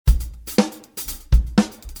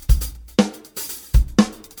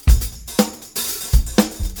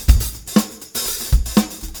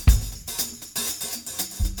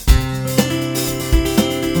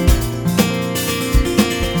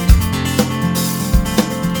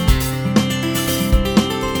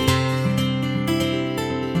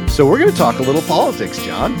So we're going to talk a little politics,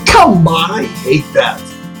 John. Come on, I hate that.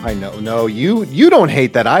 I know. No, you don't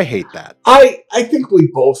hate that. I hate that. I think we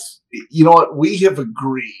both, you know what, we have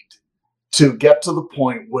agreed to get to the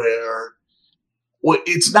point where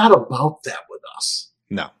it's not about that with us.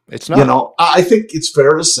 No, it's not. You know, I think it's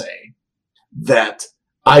fair to say that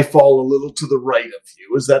I fall a little to the right of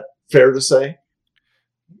you. Is that fair to say?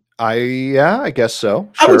 I guess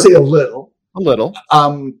so. Sure. I would say a little. A little.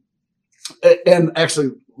 And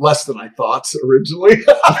actually less than I thought originally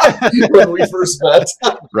when we first met.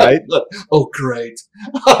 Right? Oh, great.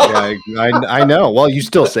 Yeah, I know. Well, you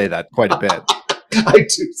still say that quite a bit. I do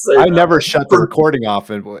say I never shut the recording off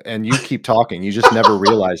and you keep talking. You just never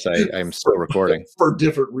realize I'm still recording. For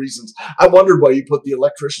different reasons. I wondered why you put the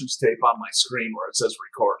electrician's tape on my screen where it says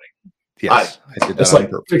recording. Yes, I did that. It's like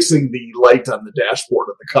fixing the light on the dashboard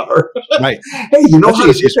of the car. Right. Hey, you know That's how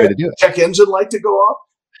the easiest way to do it. Check engine light to go off?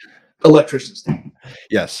 Electrician's tape.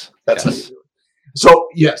 Yes. That's how you do it. So,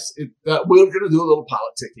 yes, we're going to do a little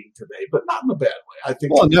politicking today, but not in a bad way. I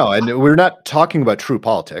think. Well, no, and we're not talking about true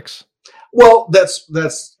politics. Well,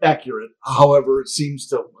 that's accurate. However, it seems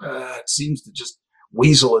to just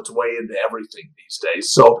weasel its way into everything these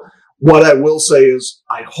days. So, what I will say is,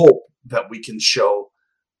 I hope that we can show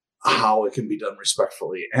how it can be done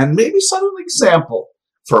respectfully and maybe set an example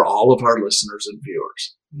for all of our listeners and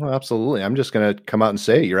viewers. Well, absolutely. I'm just going to come out and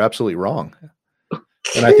say you're absolutely wrong. Okay.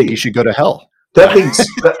 And I think you should go to hell. That means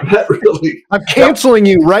that really... I'm canceling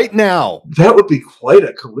you right now. That would be quite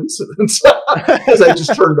a coincidence because I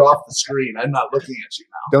just turned off the screen. I'm not looking at you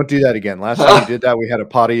now. Don't do that again. Last time you did that, we had a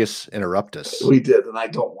podius interruptus. We did, and I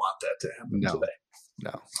don't want that to happen today.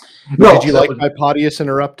 No. Did you like my podius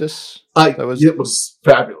interruptus? It was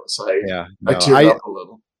fabulous. I teared up a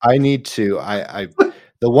little. I need to.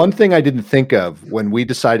 The one thing I didn't think of when we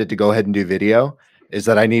decided to go ahead and do video is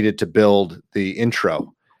that I needed to build the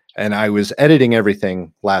intro, and I was editing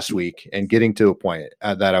everything last week and getting to a point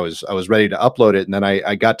that I was ready to upload it, and then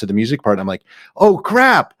I got to the music part, and I'm like, oh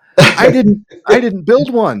crap, I didn't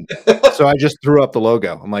build one, so I just threw up the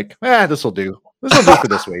logo. I'm like, this will do. This will do for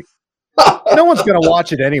this week. No one's going to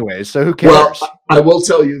watch it anyway, so who cares? Well, I will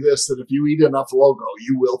tell you this, that if you eat enough logo,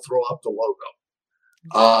 you will throw up the logo.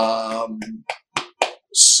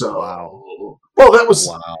 Wow. Well,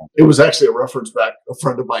 it was actually a reference back. A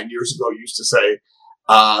friend of mine years ago used to say,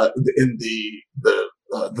 in the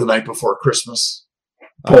Night Before Christmas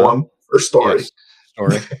poem or story,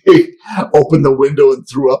 he opened the window and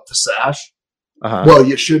threw up the sash. Well,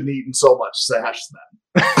 you shouldn't have eaten so much sash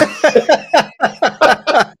then.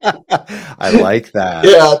 I like that.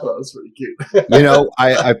 Yeah, I thought it was pretty cute. You know,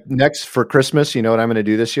 I next for Christmas, you know what I'm going to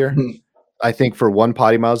do this year? I think for one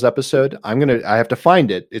Potty Miles episode, I have to find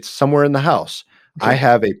it. It's somewhere in the house. Okay. I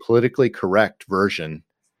have a politically correct version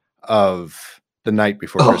of The Night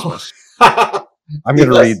Before Christmas. I'm going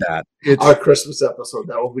to read that. It's our Christmas episode.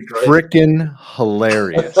 That will be great. Freaking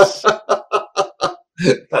hilarious.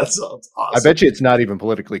 That sounds awesome. I bet you it's not even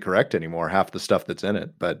politically correct anymore, half the stuff that's in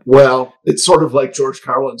it. But well, it's sort of like George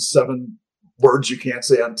Carlin's 7 words you can't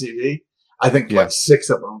say on TV. I think like 6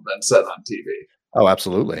 of them have been said on TV. Oh,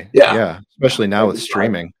 absolutely. Yeah. Especially now with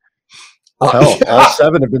streaming. Hell, all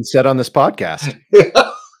 7 have been said on this podcast.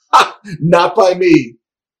 Not by me,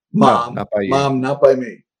 Mom. No, not by you. Mom, not by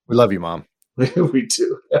me. We love you, Mom. We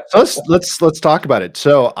do. So let's talk about it.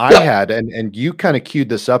 So I had, and you kind of queued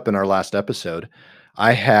this up in our last episode.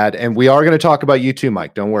 I had, and we are going to talk about you too,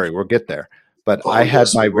 Mike. Don't worry, we'll get there. But I had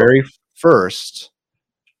my very first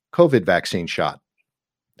COVID vaccine shot.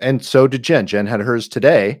 And so did Jen. Jen had hers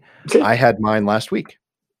today. Okay. I had mine last week.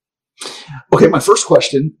 Okay, my first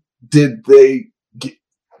question, did they get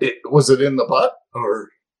it? Was it in the butt or?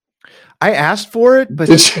 I asked for it, but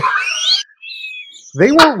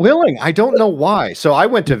they weren't willing. I don't know why. So I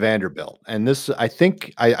went to Vanderbilt, and this, I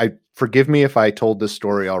think, I forgive me if I told this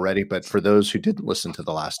story already, but for those who didn't listen to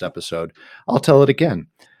the last episode, I'll tell it again.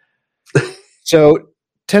 So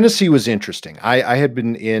Tennessee was interesting. I had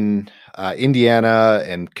been in Indiana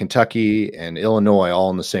and Kentucky and Illinois all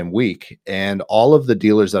in the same week, and all of the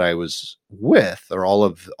dealers that I was with, or all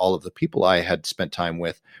of the people I had spent time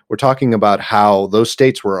with, were talking about how those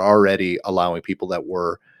states were already allowing people that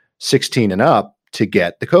were 16 and up to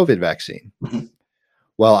get the COVID vaccine. Mm-hmm.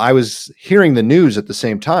 Well, I was hearing the news at the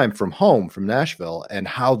same time from home, from Nashville, and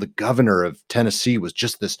how the governor of Tennessee was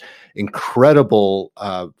just this incredible,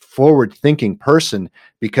 forward-thinking person,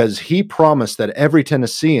 because he promised that every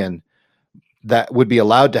Tennessean that would be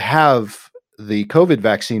allowed to have the COVID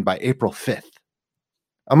vaccine by April 5th.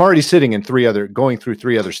 I'm already sitting in going through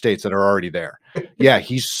 3 other states that are already there. Yeah,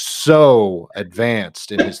 he's so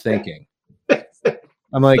advanced in his thinking.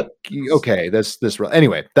 I'm like, okay,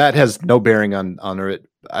 anyway, that has no bearing on it.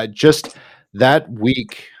 I just that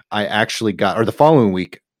week I actually got, or the following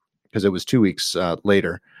week, because it was 2 weeks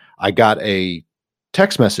later, I got a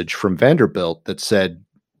text message from Vanderbilt that said,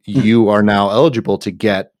 you are now eligible to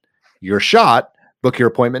get your shot. Book your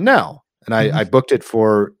appointment now. And I booked it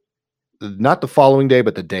for not the following day,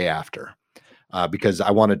 but the day after, because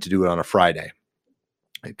I wanted to do it on a Friday.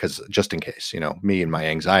 Because just in case, me and my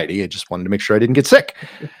anxiety, I just wanted to make sure I didn't get sick.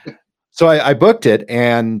 So I booked it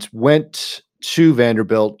and went to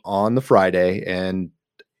Vanderbilt on the Friday, and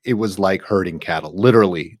it was like herding cattle.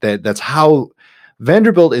 Literally, that's how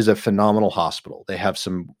Vanderbilt is a phenomenal hospital. They have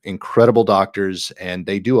some incredible doctors, and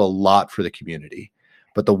they do a lot for the community.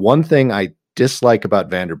 But the one thing I dislike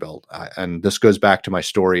about Vanderbilt, and this goes back to my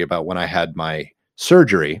story about when I had my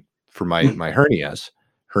surgery for my hernias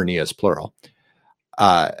plural.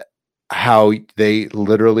 How they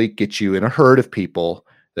literally get you in a herd of people.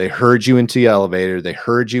 They herd you into the elevator. They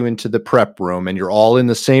herd you into the prep room, and you're all in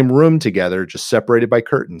the same room together, just separated by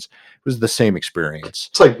curtains. It was the same experience.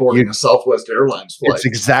 It's like boarding a Southwest Airlines flight. It's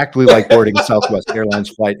exactly like boarding a Southwest Airlines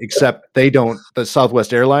flight, except the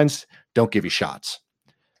Southwest Airlines don't give you shots.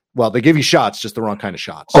 Well, they give you shots, just the wrong kind of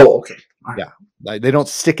shots. Oh, okay. Right. Yeah. They don't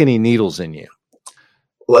stick any needles in you.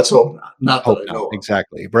 Let's hope not. Not that I know.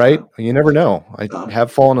 Exactly. Right? You never know. I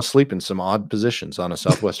have fallen asleep in some odd positions on a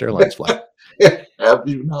Southwest Airlines flight. Have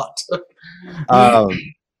you not?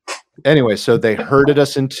 Anyway, so they herded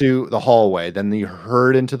us into the hallway. Then they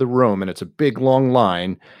herd into the room, and it's a big, long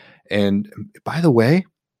line. And by the way,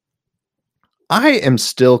 I am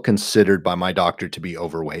still considered by my doctor to be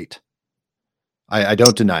overweight. I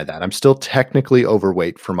don't deny that. I'm still technically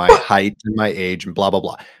overweight for my height and my age and blah, blah,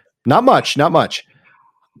 blah. Not much.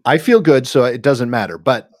 I feel good, so it doesn't matter.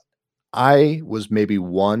 But I was maybe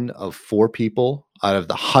one of 4 people out of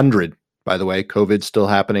the 100, by the way, COVID's still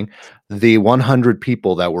happening, the 100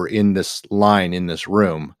 people that were in this line in this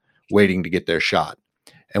room waiting to get their shot.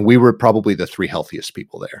 And we were probably the 3 healthiest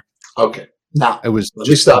people there. Okay. Now, it was let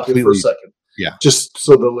me stop you for a second. Yeah. Just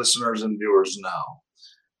so the listeners and viewers know,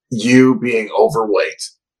 you being overweight,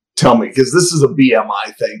 tell me, because this is a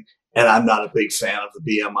BMI thing, and I'm not a big fan of the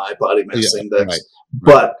BMI, body mass index.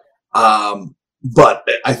 Right. But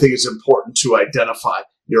I think it's important to identify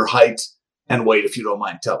your height and weight, if you don't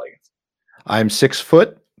mind telling it. I'm 6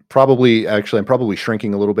 foot. I'm probably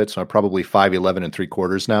shrinking a little bit. So I'm probably 5'11" and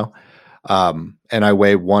 3/4 now. And I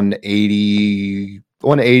weigh 180,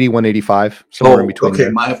 185, somewhere in between. Okay.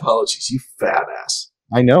 There. My apologies. You fat ass.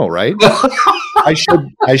 I know, right? I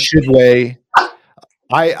should weigh.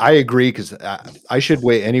 I agree, because I should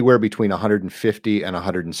weigh anywhere between 150 and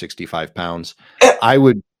 165 pounds. I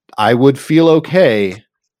would feel okay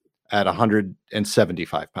at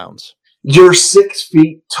 175 pounds. You're 6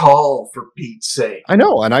 feet tall, for Pete's sake. I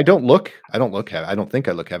know, and I don't look heavy. I don't think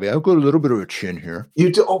I look heavy. I've got a little bit of a chin here.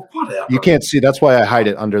 You do? Oh, whatever. You can't see. That's why I hide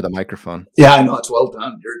it under the microphone. Yeah, I know. It's well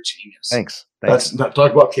done. You're a genius. Thanks. Let's not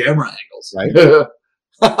talk about camera angles. Right?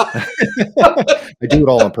 I do it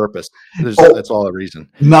all on purpose. That's all a reason.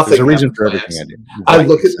 Nothing. There's a reason for everything I do. I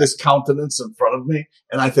look at this countenance in front of me,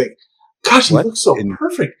 and I think, gosh, he looks so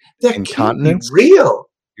perfect. That can't be real.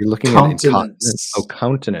 You're looking at incontinence. Oh,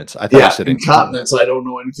 countenance. I thought you said incontinence. I don't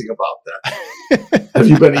know anything about that. Have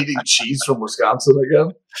you been eating cheese from Wisconsin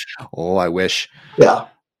again? Oh, I wish. Yeah.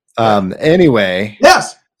 Anyway.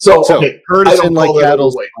 Yes. So okay. Herd us in like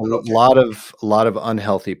cattle. A lot of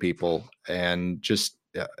unhealthy people, and just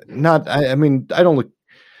not. I mean, I don't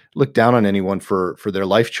look down on anyone for their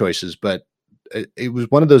life choices, but it was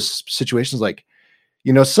one of those situations like,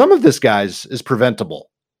 some of this, guys, is preventable.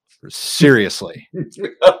 Seriously.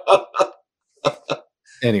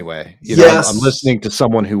 Anyway, I'm listening to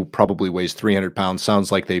someone who probably weighs 300 pounds,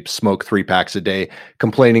 sounds like they smoke 3 packs a day,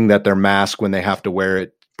 complaining that their mask, when they have to wear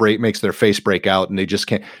it, makes their face break out, and they just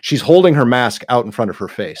can't. She's holding her mask out in front of her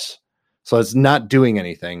face, so it's not doing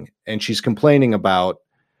anything, and she's complaining about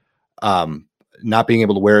not being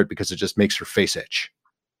able to wear it because it just makes her face itch.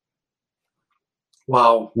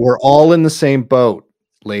 Wow. We're all in the same boat,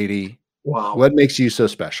 lady. Wow. What makes you so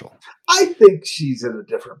special? I think she's in a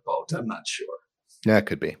different boat. I'm not sure. Yeah, it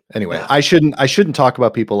could be. Anyway, yeah. I shouldn't talk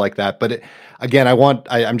about people like that. But again,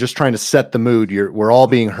 I'm just trying to set the mood. We're all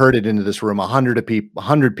being herded into this room. 100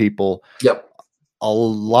 people. Yep. A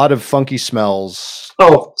lot of funky smells.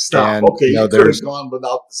 Oh, stop. And, okay, you could have gone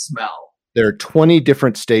without the smell. There are 20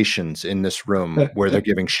 different stations in this room where they're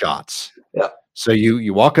giving shots. Yeah. So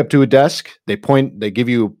you walk up to a desk. They give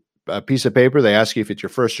you a piece of paper. They ask you if it's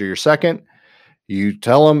your first or your second. You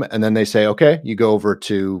tell them, and then they say, okay, you go over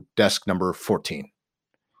to desk number 14.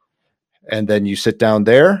 And then you sit down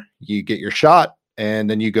there, you get your shot, and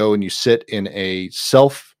then you go and you sit in a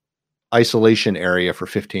self-isolation area for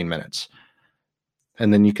 15 minutes.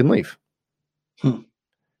 And then you can leave.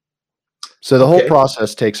 So the whole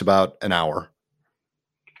process takes about an hour.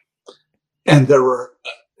 And there were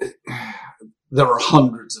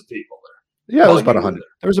hundreds of people there. Yeah, it was about 100.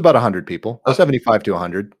 There was about 100 people, 75 to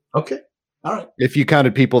 100. Okay. All right. If you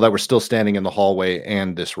counted people that were still standing in the hallway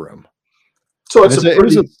and this room. So it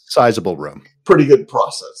was a sizable room. Pretty good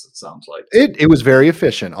process, it sounds like. It was very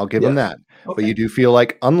efficient. I'll give them that. Okay. But you do feel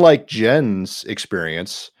like, unlike Jen's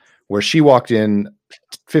experience, where she walked in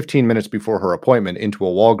 15 minutes before her appointment into a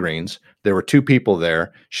Walgreens, there were 2 people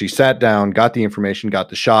there. She sat down, got the information, got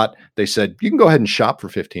the shot. They said, you can go ahead and shop for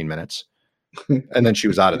 15 minutes. And then she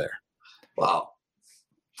was out of there. Wow.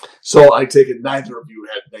 So I take it neither of you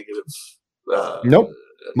had negative. Nope.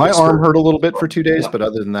 My arm hurt a little bit for 2 days, but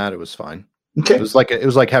other than that, it was fine. Okay. It was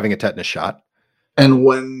like having a tetanus shot. And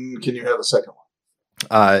when can you have a second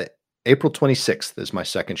one? April 26th is my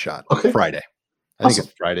second shot. Okay. Friday. I think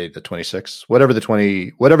it's Friday the 26th. Whatever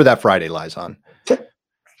that Friday lies on. Okay.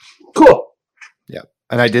 Cool. Yeah.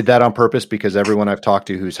 And I did that on purpose because everyone I've talked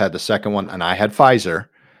to who's had the second one, and I had Pfizer,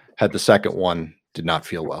 had the second one, did not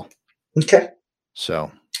feel well. Okay.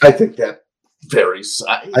 So I think that varies.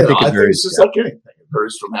 I think it's just like anything. It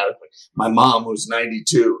varies dramatically. My mom, who's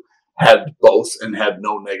 92, had both and had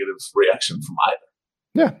no negative reaction from either.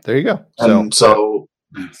 Yeah, there you go. So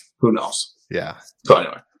who knows? Yeah. So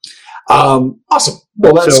anyway, awesome.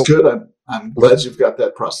 Well, that's good. I'm glad you've got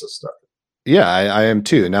that process started. Yeah, I am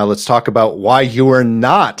too. Now let's talk about why you are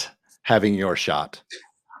not having your shot,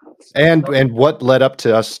 and what led up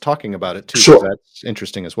to us talking about it too. Sure, that's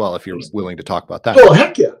interesting as well. If you're willing to talk about that. Oh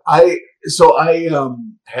heck yeah! I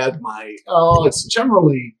had my it's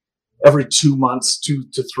generally every 2 months, 2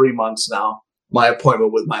 to 3 months now, my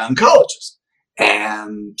appointment with my oncologist.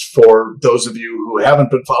 And for those of you who haven't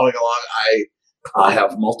been following along, I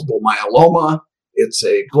have multiple myeloma. It's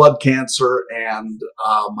a blood cancer, and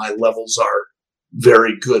my levels are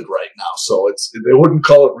very good right now. So they wouldn't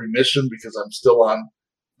call it remission because I'm still on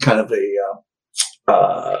kind of a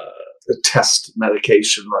test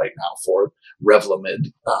medication right now for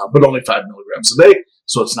Revlimid, but only 5 milligrams a day,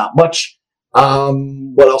 so it's not much.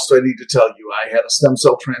 What else do I need to tell you? I had a stem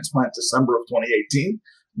cell transplant December of 2018,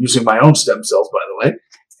 using my own stem cells, by the way,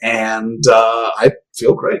 and I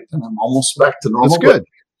feel great, and I'm almost back to normal. That's good.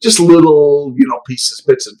 Just little,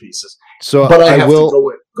 bits and pieces. So but I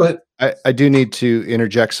will go ahead. I do need to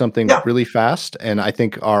interject something really fast, and I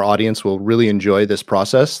think our audience will really enjoy this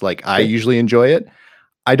process. Like I usually enjoy it.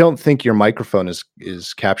 I don't think your microphone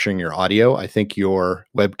is capturing your audio. I think your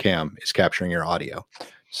webcam is capturing your audio.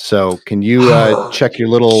 So can you check your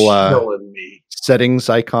little settings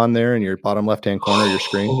icon there in your bottom left-hand corner of your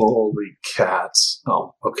screen? Holy cats.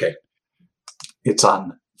 Oh, okay. It's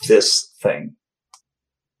on this thing.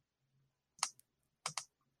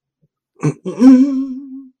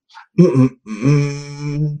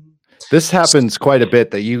 This happens quite a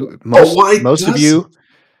bit that most of you,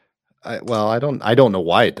 I don't know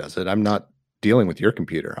why it does it. I'm not dealing with your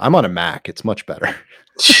computer. I'm on a Mac. It's much better.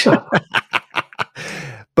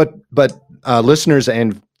 But listeners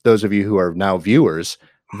and those of you who are now viewers,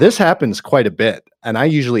 this happens quite a bit, and I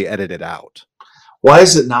usually edit it out. Why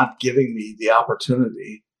is it not giving me the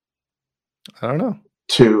opportunity? I don't know.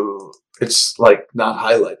 It's like not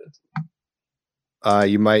highlighted.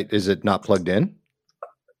 Is it not plugged in?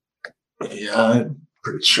 Yeah, I'm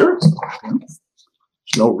pretty sure it's plugged in.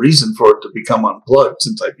 There's no reason for it to become unplugged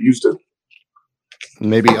since I've used it.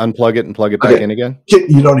 Maybe unplug it and plug it back in again.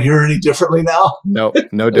 You don't hear any differently now? No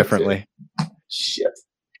differently. Shit.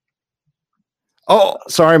 Oh,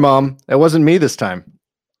 sorry, Mom. It wasn't me this time.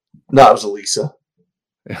 No, it was Elisa.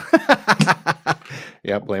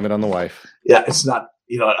 Yeah, blame it on the wife. Yeah, it's not.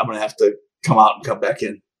 You know what? I'm going to have to come out and come back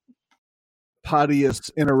in.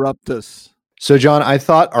 Podius interruptus. So, John, I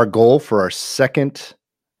thought our goal for our second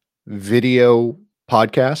video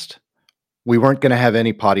podcast, we weren't going to have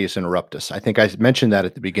any Podius interruptus. I think I mentioned that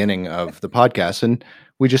at the beginning of the podcast, and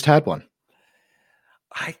we just had one.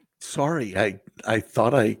 I thought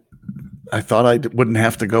I wouldn't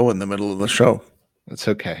have to go in the middle of the show. It's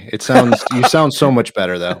okay. You sound so much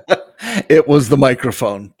better though. It was the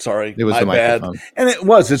microphone. Sorry. It was the microphone. And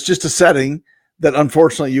it's just a setting that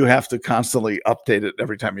unfortunately you have to constantly update it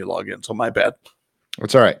every time you log in. So my bad.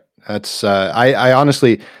 It's all right. That's I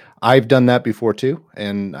honestly, I've done that before too.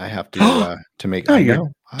 And I have to make,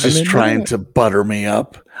 just trying to butter me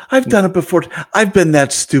up. I've done it before. I've been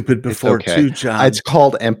that stupid before too, John. It's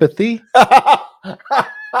called empathy.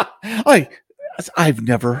 I've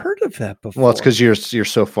never heard of that before. Well, it's because you're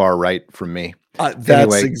so far right from me. That's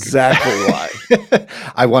Anyway. exactly why.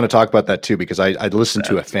 I want to talk about that too, because I listened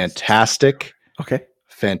to a fantastic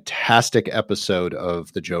episode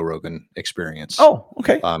of the Joe Rogan Experience. Oh,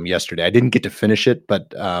 okay. Yesterday. I didn't get to finish it,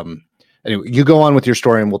 but anyway, you go on with your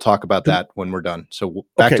story and we'll talk about that when we're done. So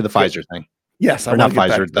back to the Pfizer thing. Yes. Or not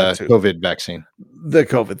Pfizer, the COVID vaccine. The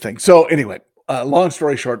COVID thing. So anyway, long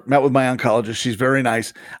story short, met with my oncologist. She's very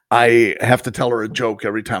nice. I have to tell her a joke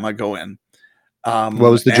every time I go in. What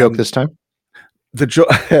was the joke this time? The joke.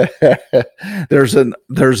 there's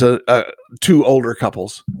two older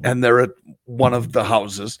couples, and they're at one of the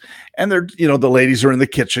houses, and they're, the ladies are in the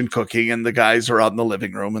kitchen cooking, and the guys are out in the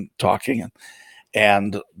living room and talking,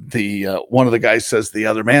 and the one of the guys says to the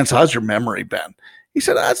other man, "So how's your memory been?" He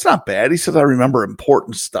said, "That's not bad." He said, "I remember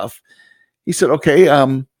important stuff." He said, "Okay,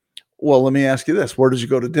 well, let me ask you this: where did you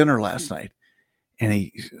go to dinner last night?" And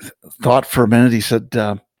he thought for a minute. He said,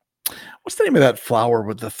 "What's the name of that flower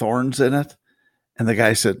with the thorns in it?" And the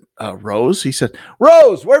guy said, "Rose." He said,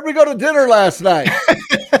 "Rose, where'd we go to dinner last night?"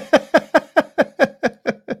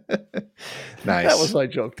 Nice. That was my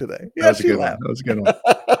joke today. Yeah, that was a good one. That was a good one.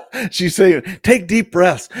 She's saying, "Take deep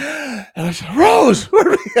breaths." And I said, "Rose,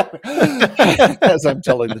 where are we?" As I'm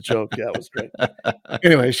telling the joke. Yeah, it was great.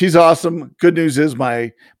 Anyway, she's awesome. Good news is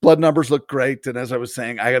my blood numbers look great. And as I was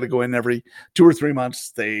saying, I got to go in every 2 or 3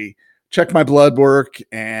 months. They check my blood work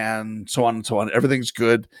and so on and so on. Everything's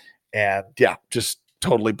good. And yeah, just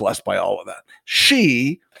totally blessed by all of that.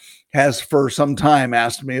 She has for some time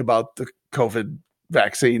asked me about the COVID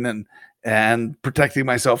vaccine and protecting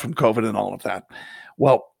myself from COVID and all of that.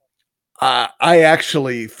 Well, I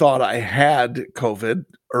actually thought I had COVID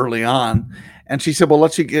early on. And she said, "Well,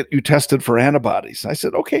 let's get you tested for antibodies." I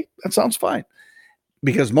said, "Okay, that sounds fine."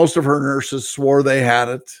 Because most of her nurses swore they had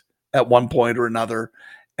it at one point or another.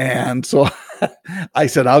 And so I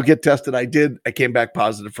said, "I'll get tested." I did. I came back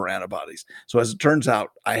positive for antibodies. So as it turns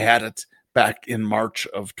out, I had it back in March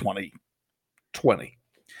of 2020.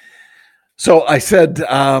 So I said,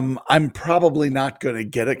 I'm probably not going to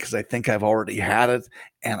get it because I think I've already had it.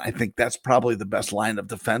 And I think that's probably the best line of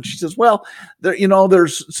defense. She says, "Well,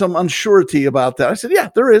 there's some unsurety about that." I said, "Yeah,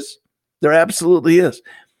 there is. There absolutely is."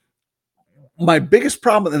 My biggest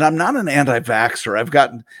problem, and I'm not an anti-vaxxer. I've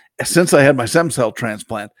gotten, since I had my stem cell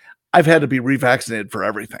transplant, I've had to be revaccinated for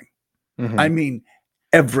everything. Mm-hmm. I mean,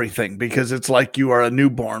 everything, because it's like you are a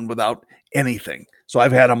newborn without anything. So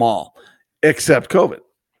I've had them all, except COVID.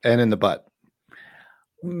 And in the butt.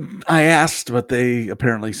 I asked, but they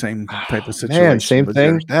apparently same type of situation. Man, same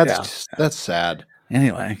thing. That's sad.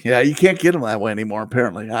 Anyway, yeah, you can't get them that way anymore,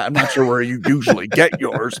 apparently. I'm not sure where you usually get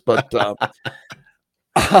yours, but down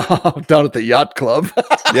at the yacht club.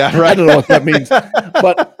 Yeah, right. I don't know what that means.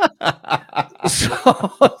 But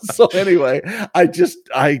so anyway,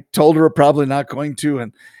 I told her probably not going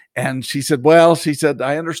to. And she said,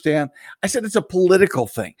 "I understand." I said, "It's a political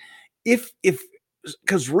thing.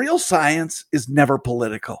 Because real science is never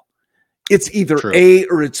political. It's either True. A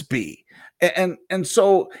or it's B. And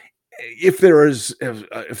so if there's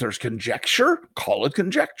conjecture, call it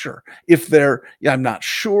conjecture. If I'm not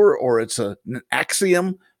sure, or it's an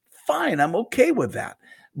axiom, fine, I'm okay with that.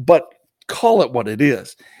 But call it what it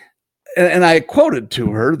is. And I quoted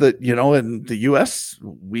to her that, in the US,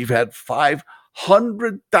 we've had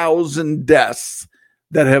 500,000 deaths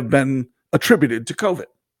that have been attributed to COVID.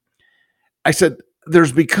 I said,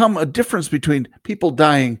 there's become a difference between people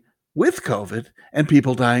dying with COVID and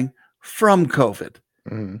people dying from COVID.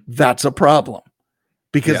 Mm-hmm. That's a problem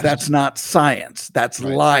because that's not science. That's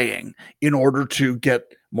lying in order to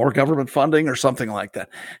get more government funding or something like that.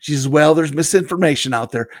 She says, "Well, there's misinformation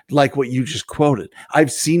out there like what you just quoted.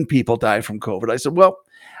 I've seen people die from COVID." I said, "Well,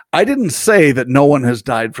 I didn't say that no one has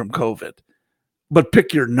died from COVID, but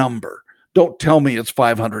pick your number. Don't tell me it's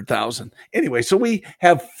 500,000. Anyway, so we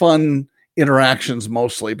have fun interactions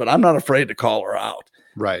mostly, but I'm not afraid to call her out.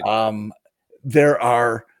 Right.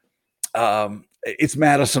 It's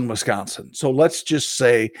Madison, Wisconsin. So let's just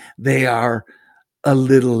say they are a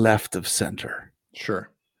little left of center. Sure.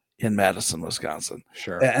 In Madison, Wisconsin.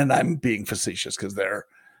 Sure. And I'm being facetious because they're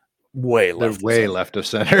way left of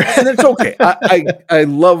center. And it's okay. I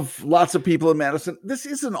love lots of people in Madison. This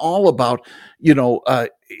isn't all about,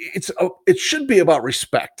 it should be about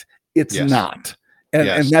respect. It's not.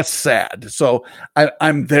 And that's sad. So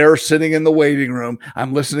I'm there sitting in the waiting room.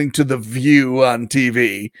 I'm listening to The View on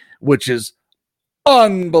TV, which is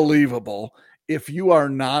unbelievable. If you are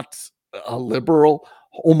not a liberal,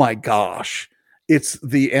 oh my gosh, it's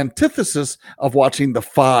the antithesis of watching The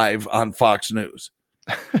Five on Fox News,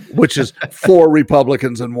 which is 4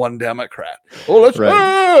 Republicans and 1 Democrat. Well, let's,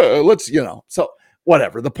 so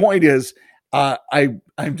whatever. The point is,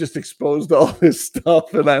 I'm just exposed to all this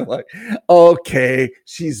stuff, and I'm like, okay,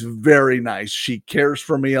 she's very nice. She cares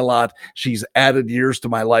for me a lot. She's added years to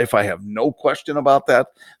my life. I have no question about that.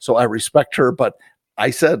 So I respect her. But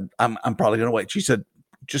I said, I'm probably going to wait. She said,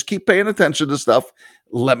 just keep paying attention to stuff.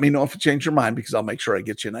 Let me know if you change your mind because I'll make sure I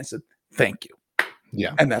get you. And I said, thank you.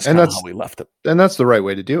 Yeah. And that's how we left it. And that's the right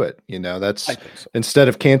way to do it. That's I think so. Instead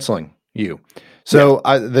of canceling you. So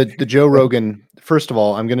the Joe Rogan, first of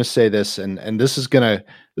all, I'm going to say this, and this is going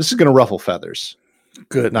to ruffle feathers.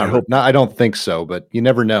 Good. I don't think so, but you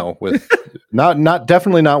never know with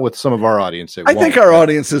definitely not with some of our audience. I think our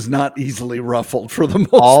audience is not easily ruffled for the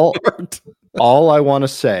most part. All I want to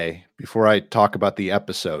say before I talk about the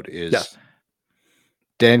episode is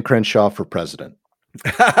Dan Crenshaw for president.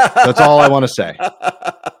 That's all I want to say.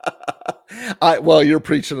 Well, you're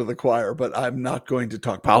preaching to the choir, but I'm not going to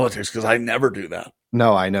talk politics because I never do that.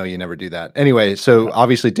 No, I know you never do that. Anyway, so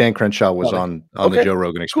obviously Dan Crenshaw was on the Joe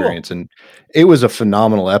Rogan Experience, and it was a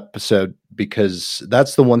phenomenal episode because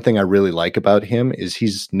that's the one thing I really like about him is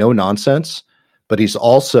he's no nonsense, but he's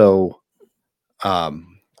also the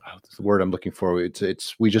word I'm looking for.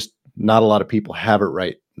 It's we just not a lot of people have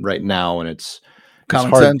it right now, and it's common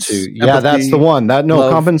hard sense. To empathy, that's the one.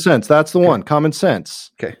 Common sense. That's the one. Common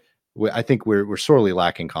sense. Okay. I think we're sorely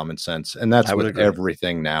lacking common sense, and that's with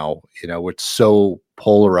everything now. It's so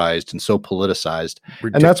polarized and so politicized,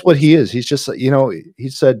 and that's what he is. He's just, he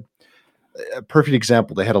said a perfect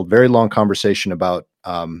example. They had a very long conversation about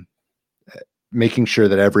making sure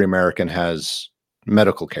that every American has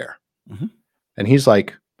medical care, and he's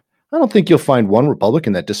like, I don't think you'll find one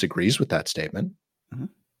Republican that disagrees with that statement.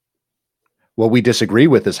 What we disagree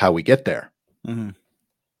with is how we get there.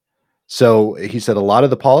 So he said a lot of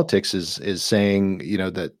the politics is saying,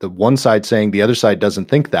 that the one side saying the other side doesn't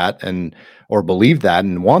think that or believe that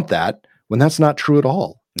and want that when that's not true at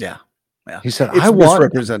all. Yeah. He said, I want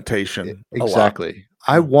representation. Exactly.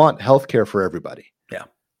 I want healthcare for everybody. Yeah.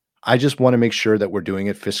 I just want to make sure that we're doing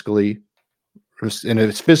it in a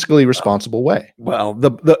fiscally responsible way. Well,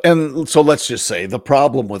 and so let's just say the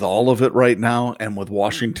problem with all of it right now and with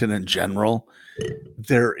Washington in general,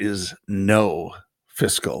 there is no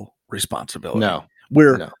fiscal responsibility. No,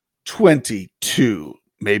 we're 22,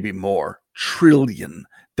 maybe more trillion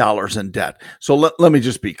dollars in debt. So let me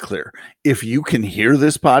just be clear. If you can hear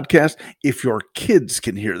this podcast, if your kids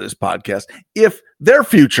can hear this podcast, if their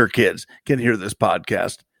future kids can hear this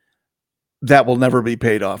podcast, that will never be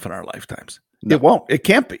paid off in our lifetimes. No. It won't. It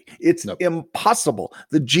can't be. It's impossible.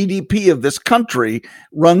 The GDP of this country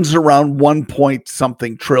runs around 1 point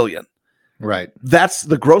something trillion. Right. That's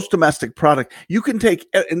the gross domestic product. You can take,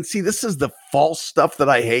 and see, this is the false stuff that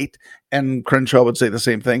I hate. And Crenshaw would say the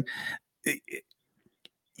same thing.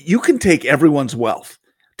 You can take everyone's wealth,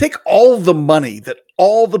 take all the money that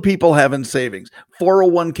all the people have in savings,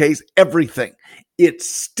 401ks, everything. It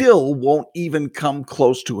still won't even come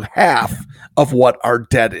close to half of what our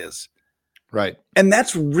debt is. Right. And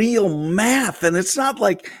that's real math. And it's not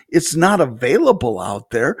like it's not available out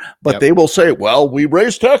there, but they will say, well, we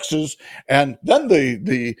raise taxes and then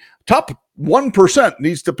the top 1%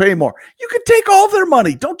 needs to pay more. You can take all their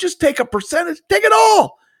money. Don't just take a percentage, take it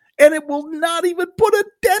all. And it will not even put a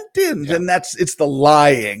dent in. Yeah. And it's the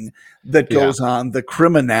lying that goes on, the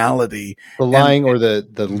criminality. The lying or the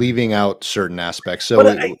leaving out certain aspects. So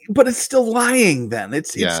but it's still lying then.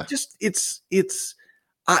 It's to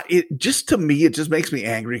me, it just makes me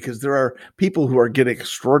angry because there are people who are getting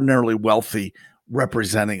extraordinarily wealthy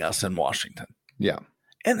representing us in Washington. Yeah.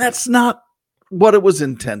 And that's not what it was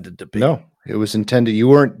intended to be. No, it was intended.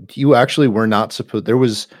 You actually were not supposed, there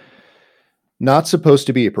was not supposed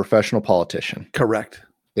to be a professional politician. Correct.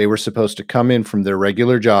 They were supposed to come in from their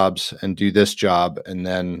regular jobs and do this job and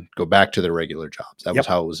then go back to their regular jobs. That was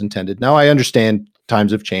how it was intended. Now I understand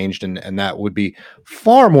times have changed and that would be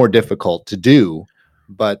far more difficult to do.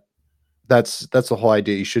 But that's the whole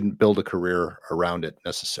idea. You shouldn't build a career around it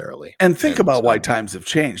necessarily. And think about why times have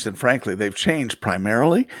changed. And frankly, they've changed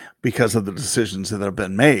primarily because of the decisions that have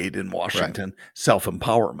been made in Washington,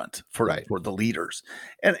 self-empowerment for the leaders.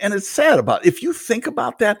 And it's sad if you think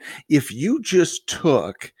about that, if you just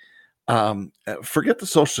took, forget the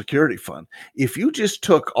Social Security fund, if you just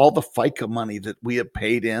took all the FICA money that we have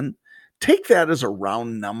paid in, take that as a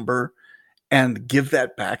round number and give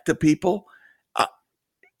that back to people,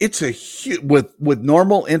 it's a huge, with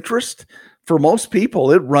normal interest for most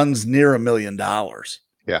people, it runs near $1 million.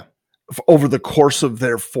 Yeah. Over the course of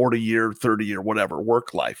their 40-year, 30-year, whatever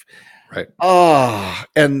work life. Right.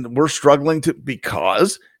 And we're struggling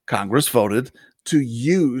because Congress voted to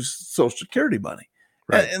use Social Security money.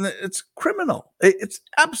 Right. And it's criminal. It's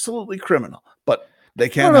absolutely criminal. But They I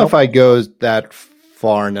can't don't know help. if I go that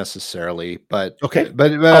far necessarily, but Okay.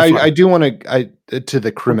 but I do want to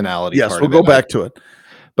the criminality Yes, part we'll of it. go back to it.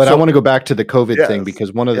 But I So- want to go back to the COVID thing Yes,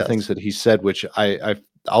 because one of the yes. things that he said, which I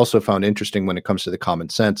also found interesting when it comes to the common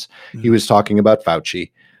sense, he Mhm. was talking about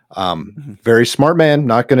Fauci. Mhm. Very smart man,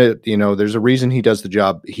 not going to, there's a reason he does the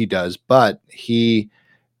job he does, but he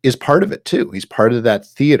is part of it too. He's part of that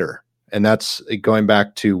theater. And that's going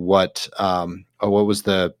back to what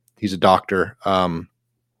he's a doctor,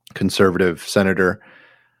 conservative senator,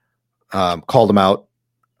 called him out.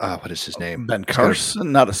 What is his name? Ben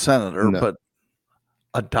Carson, not a senator, No. but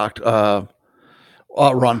a doctor.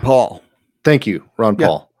 Ron Paul. Thank you, Ron Yeah.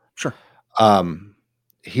 Paul. Sure.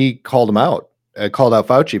 He called him out, called out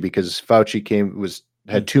Fauci because Fauci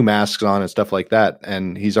had 2 masks on and stuff like that.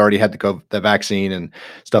 And he's already had the vaccine and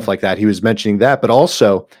stuff like that. He was mentioning that, but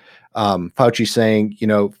also Fauci saying,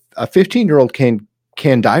 a 15-year-old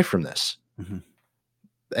can die from this. Mm-hmm.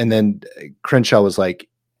 And then Crenshaw was like,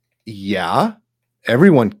 yeah,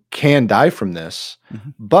 everyone can die from this. Mm-hmm.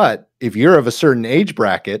 But if you're of a certain age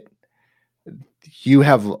bracket, you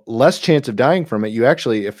have less chance of dying from it. You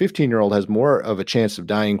actually, a 15-year-old has more of a chance of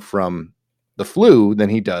dying from the flu than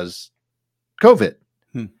he does COVID.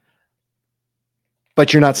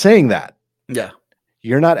 But you're not saying that. Yeah.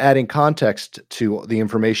 You're not adding context to the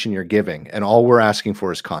information you're giving. And all we're asking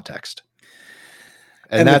for is context.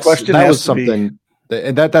 And that's something I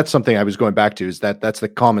was going back to, is that's the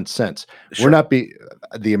common sense. Sure. We're not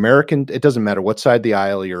the American, it doesn't matter what side of the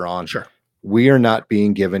aisle you're on. Sure. We are not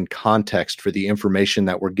being given context for the information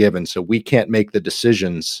that we're given. So we can't make the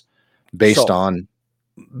decisions based on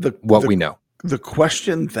what we know. The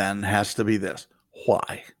question then has to be this: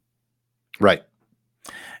 why? Right.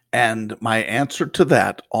 And my answer to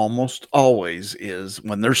that almost always is,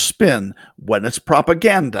 when there's spin, when it's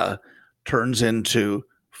propaganda, turns into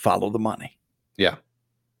follow the money. Yeah.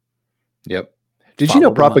 Yep. Did you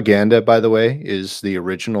know propaganda, by the way, is the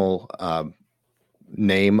original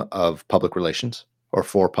name of public relations, or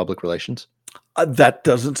for public relations? That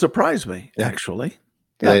doesn't surprise me, actually.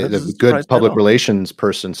 Yeah, the good public relations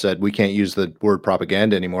person said, we can't use the word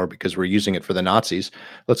propaganda anymore because we're using it for the Nazis.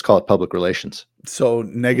 Let's call it public relations. So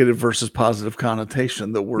negative versus positive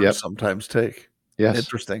connotation that words sometimes take. Yes.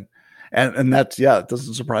 Interesting. And that's, it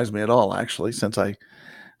doesn't surprise me at all, actually, since I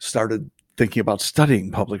started thinking about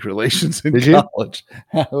studying public relations in college.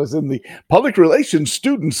 I was in the Public Relations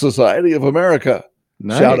Student Society of America.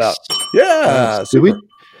 Nice. Shout out. Yeah.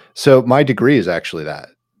 So my degree is actually that,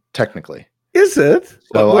 technically. Is it?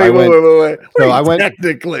 So wait.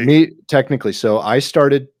 Technically. So I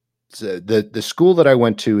started the school that I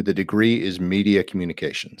went to. The degree is media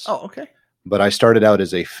communications. Oh, okay. But I started out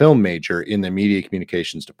as a film major in the media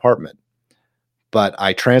communications department. But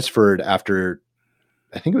I transferred after,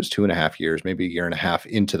 I think it was 2.5 years, maybe a year and a half,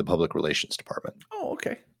 into the public relations department. Oh,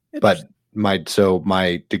 okay. But my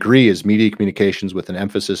degree is media communications with an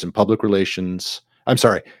emphasis in public relations. I'm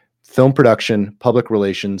sorry. Film production, public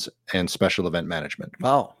relations, and special event management.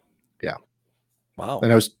 Wow. Yeah. Wow.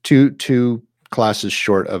 And I was two classes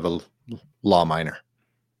short of a law minor.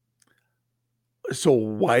 So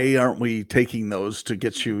why aren't we taking those to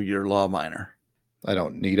get you your law minor? I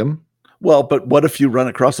don't need them. Well, but what if you run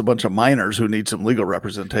across a bunch of minors who need some legal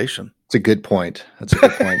representation? It's a good point. That's a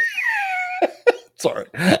good point. Sorry.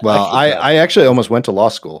 Well, I actually almost went to law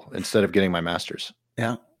school instead of getting my master's.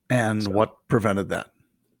 Yeah. And what prevented that?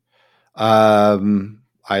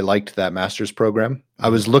 I liked that master's program. I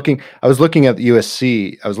was looking at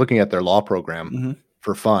USC. I was looking at their law program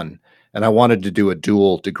for fun, and I wanted to do a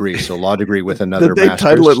dual degree, so law degree with another master's. Did they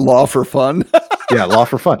title it law for fun? Yeah, law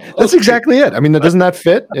for fun. That's exactly it. I mean, doesn't that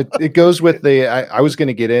fit? It goes with I was going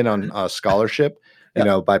to get in on a scholarship,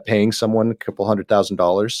 by paying someone a couple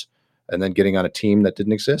 $100,000 and then getting on a team that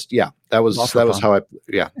didn't exist. Yeah, that was how I.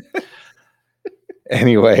 Yeah.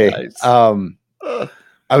 Anyway, nice.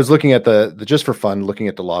 I was looking at the just for fun, looking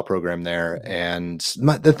at the law program there. And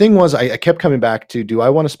the thing was, I kept coming back to, do I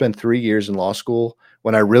want to spend 3 years in law school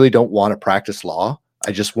when I really don't want to practice law?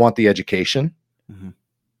 I just want the education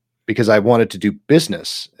because I wanted to do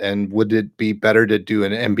business. And would it be better to do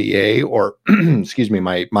an MBA or, excuse me,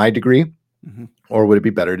 my degree, or would it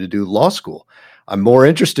be better to do law school? I'm more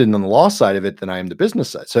interested in the law side of it than I am the business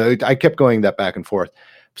side. So I kept going that back and forth.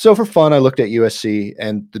 So for fun, I looked at USC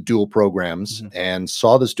and the dual programs and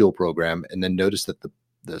saw this dual program, and then noticed that the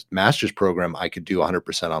master's program I could do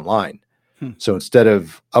 100% online. So instead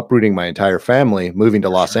of uprooting my entire family, moving to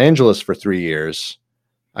Los Angeles for 3 years,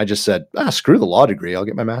 I just said, screw the law degree. I'll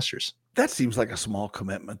get my master's. That seems like a small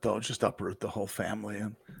commitment, though. Just uproot the whole family.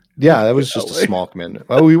 Yeah, that was just a small commitment.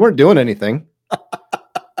 Well, we weren't doing anything.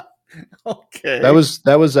 Okay.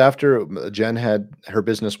 That was after Jen had her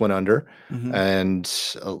business went under, and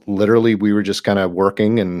literally we were just kind of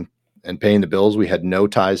working and paying the bills. We had no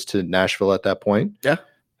ties to Nashville at that point. Yeah.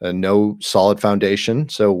 No solid foundation.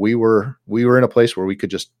 So we were in a place where we could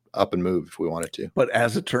just up and move if we wanted to. But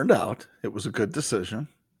as it turned out, it was a good decision.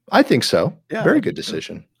 I think so. Yeah, very good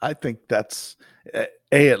decision. I think that's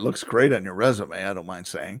it looks great on your resume. I don't mind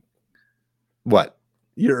saying. What?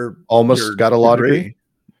 You're almost got a law degree.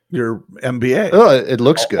 Your MBA. Oh, it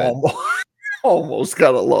looks good. Almost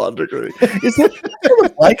got a law degree. Is it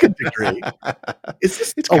like a degree? Is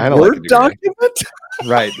this it's a Word like document?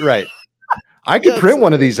 Right. I could print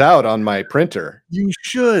one of these out on my printer. You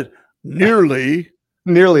should. Nearly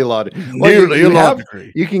law degree. Nearly a law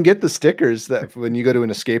degree. You can get the stickers that when you go to an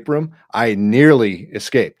escape room, I nearly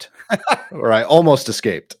escaped or I almost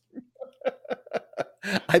escaped.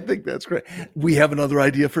 I think that's great. We have another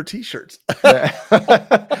idea for t-shirts.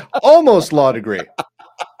 Almost law degree.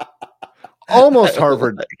 Almost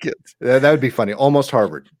Harvard. Like that would be funny. Almost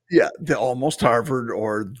Harvard. Yeah, the almost Harvard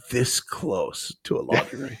or this close to a law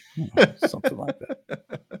degree. Something like that.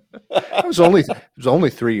 It was only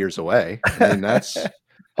 3 years away. I mean, that's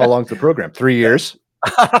how long's the program? 3 years.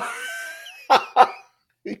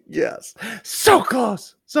 Yes. So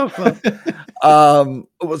close. So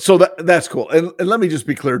that's cool. And let me just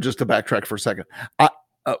be clear, just to backtrack for a second.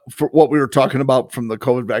 For what we were talking about from the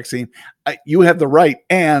COVID vaccine, you have the right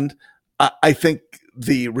and I think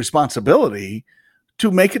the responsibility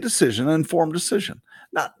to make a decision, an informed decision,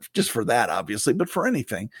 not just for that, obviously, but for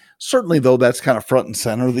anything. Certainly, though, that's kind of front and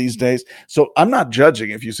center these days. So I'm not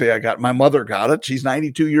judging if you say my mother got it. She's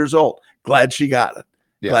 92 years old. Glad she got it.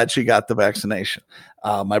 Yeah. Glad she got the vaccination.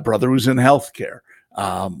 My brother who's in healthcare.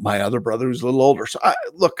 My other brother who's a little older. So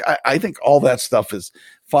I think all that stuff is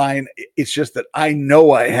fine. It's just that I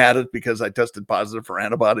know I had it because I tested positive for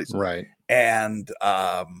antibodies. Right. And,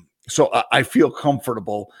 so I feel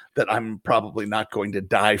comfortable that I'm probably not going to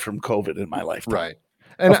die from COVID in my lifetime. Right.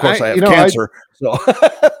 And of course I have cancer. So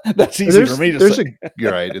that's easy for me to say.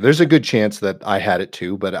 You're right. There's a good chance that I had it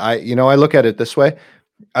too, but I look at it this way.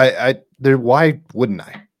 Why wouldn't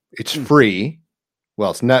I? It's free.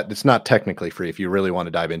 Well, it's not technically free if you really want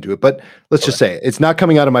to dive into it, but let's just say it's not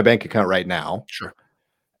coming out of my bank account right now. Sure.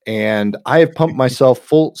 And I have pumped myself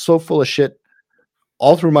full of shit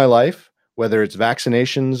all through my life, whether it's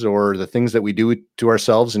vaccinations or the things that we do to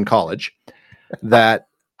ourselves in college, that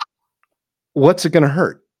what's it going to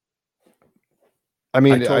hurt? I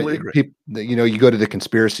mean, I totally agree. You go to the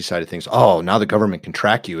conspiracy side of things. Oh, now the government can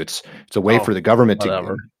track you. It's a way for the government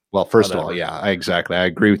to. Well, first of all, yeah, exactly. I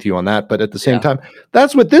agree with you on that. But at the same time,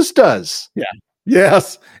 that's what this does. Yeah.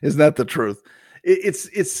 Yes. Isn't that the truth?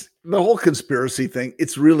 It's the whole conspiracy thing.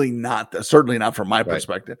 It's really not, certainly not from my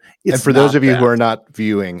perspective. And for those of you who are not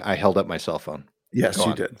viewing, I held up my cell phone. Yes,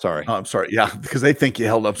 you did. Sorry. Oh, I'm sorry. Yeah, because they think you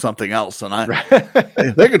held up something else, and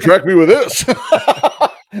they could track me with this.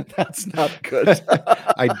 That's not good.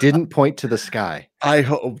 I didn't point to the sky. I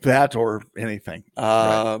hope that or anything.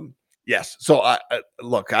 Yes. So I'm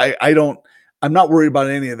not worried about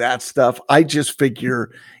any of that stuff. I just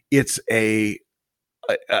figure it's a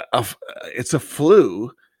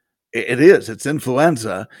flu. It's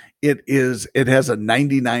influenza. It has a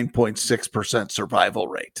 99.6% survival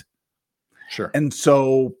rate. Sure. And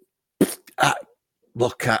so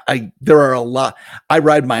there are a lot. I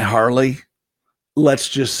ride my Harley. Let's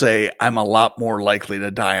just say I'm a lot more likely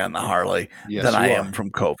to die on the Harley than I am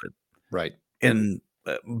from COVID. Right.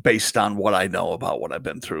 Based on what I know about what I've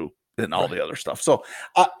been through and all the other stuff. So,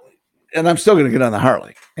 and I'm still going to get on the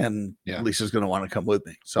Harley, and Lisa's going to want to come with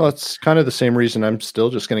me. So it's kind of the same reason I'm still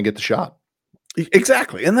just going to get the shot.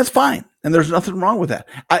 Exactly. And that's fine. And there's nothing wrong with that.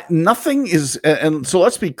 Nothing is. And so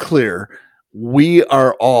let's be clear. We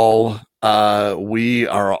are all going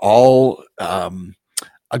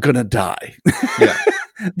to die. Yeah.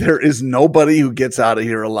 There is nobody who gets out of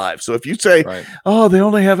here alive. So if you say, oh, they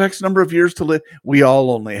only have X number of years to live, we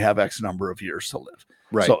all only have X number of years to live.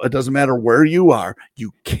 Right. So it doesn't matter where you are.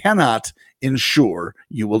 You cannot ensure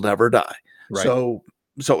you will never die. Right. So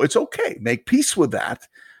it's okay. Make peace with that,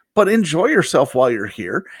 but enjoy yourself while you're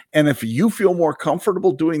here. And if you feel more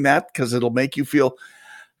comfortable doing that because it'll make you feel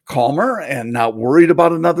calmer and not worried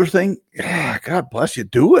about another thing, God bless you,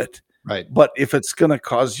 do it. Right. But if it's going to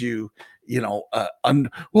cause you, well, I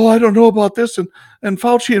don't know about this and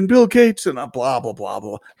Fauci and Bill Gates and blah, blah, blah,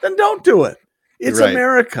 blah, then don't do it. It's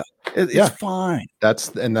America. It's fine. That's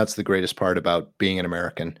the greatest part about being an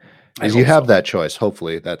American is you have that choice.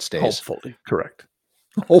 Hopefully that stays. Hopefully. Correct.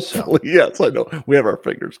 Hopefully. Yes, I know. We have our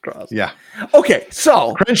fingers crossed. Yeah. Okay.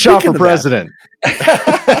 So Crenshaw for president.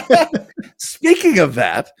 Speaking of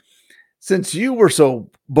that, since you were so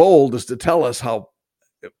bold as to tell us how,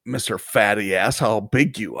 Mr. Fatty Ass, how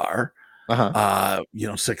big you are,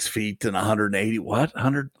 6 feet and 180, what?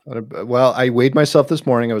 100? Well, I weighed myself this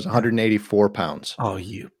morning. I was 184 pounds. Oh,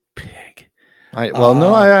 you pig. I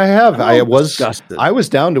have. I was disgusted. I was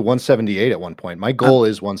down to 178 at one point. My goal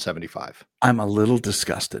is 175. I'm a little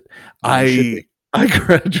disgusted. I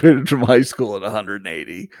graduated from high school at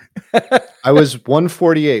 180. I was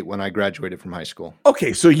 148 when I graduated from high school.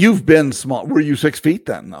 Okay, so you've been small. Were you 6 feet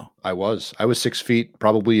then, though? I was 6 feet,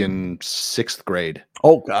 probably in 6th grade.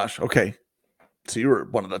 Oh gosh. Okay, so you were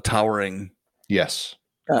one of the towering. Yes.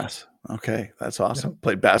 Yes. Okay, that's awesome. Yeah.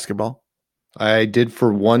 Played basketball. I did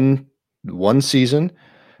for one season,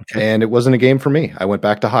 and it wasn't a game for me. I went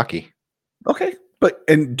back to hockey. Okay,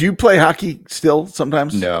 and do you play hockey still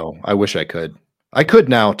sometimes? No, I wish I could. I could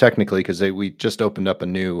now technically because we just opened up a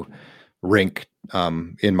new rink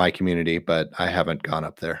in my community, but I haven't gone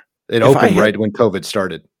up there. It opened right when COVID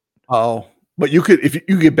started. Oh, but you could, if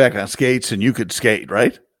you get back on skates and you could skate,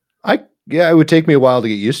 right? It would take me a while to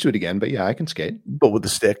get used to it again, but yeah, I can skate. But with the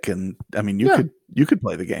stick, and I mean, you could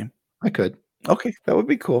play the game. I could. Okay, that would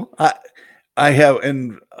be cool. I have,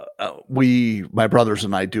 and my brothers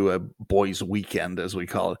and I do a boys' weekend, as we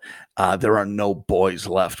call it. There are no boys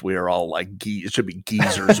left. We are all like it should be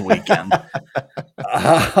geezers weekend.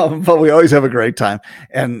 But we always have a great time.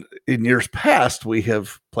 And in years past, we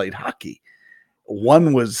have played hockey.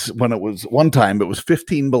 One time it was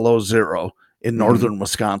 15 below zero in northern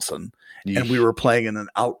Wisconsin. Yeesh. And we were playing in an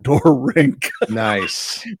outdoor rink.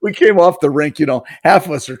 Nice. We came off the rink, half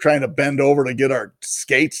of us are trying to bend over to get our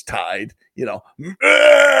skates tied,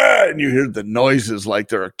 and you hear the noises like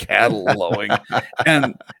there are cattle lowing.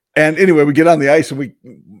 and anyway, we get on the ice and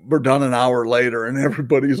we're done an hour later and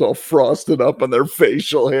everybody's all frosted up on their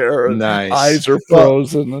facial hair and nice. Eyes are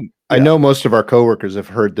frozen. And, I know most of our coworkers have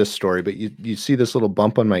heard this story, but you see this little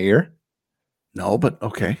bump on my ear? No, but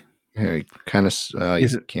okay. Yeah, you kind of you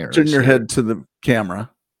can't turn your head to the camera.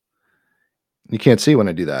 You can't see when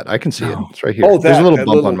I do that. I can see it. It's right here. Oh, there's a little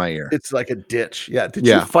bump on my ear. It's like a ditch. Yeah. Did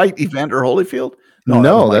you fight Evander Holyfield?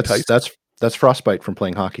 No, that's frostbite from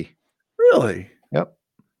playing hockey. Really? Yep.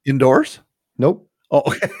 Indoors? Nope. Oh,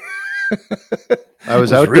 okay. I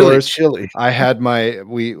was outdoors. Really chilly. I had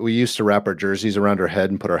we used to wrap our jerseys around our head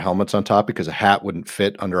and put our helmets on top because a hat wouldn't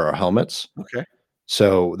fit under our helmets. Okay.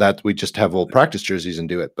 So that we just have old practice jerseys and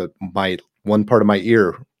do it. But one part of my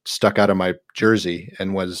ear stuck out of my jersey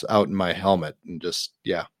and was out in my helmet and just,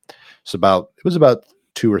 it was about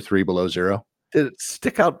 2 or 3 below zero. Did it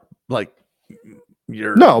stick out like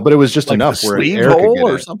your, no, but it was just enough where sleeve air hole could get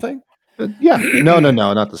or it. Something. Yeah. No,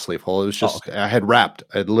 not the sleeve hole. It was just, I had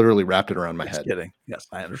literally wrapped it around my head. Kidding. Yes,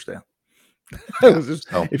 I understand. Yeah,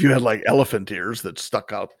 if you had like elephant ears that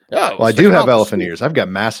stuck out. Yeah, well, I do have elephant ears. I've got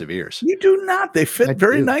massive ears. You do not. They fit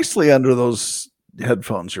very nicely under those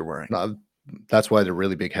headphones you're wearing. No, that's why they're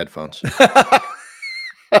really big headphones. You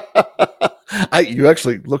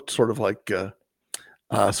actually looked sort of like damn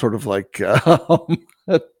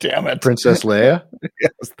it, Princess Leia.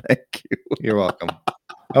 Yes, thank you. You're welcome.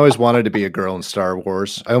 I always wanted to be a girl in Star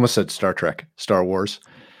Wars. I almost said Star Trek. Star Wars.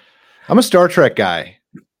 I'm a Star Trek guy.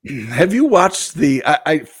 Have you watched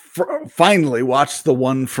I finally watched the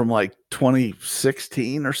one from like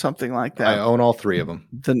 2016 or something like that? I own all 3 of them.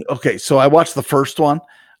 Okay, so I watched the first one.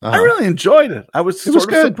 I really enjoyed it. I was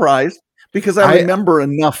sort of surprised because I remember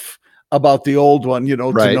enough about the old one, to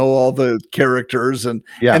know all the characters and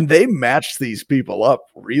they matched these people up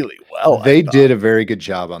really well. They did a very good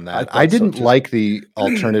job on that. I didn't like the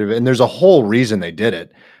alternative, and there's a whole reason they did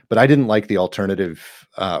it, but I didn't like the alternative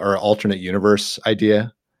or alternate universe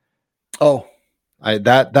idea. Oh,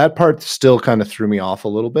 that part still kind of threw me off a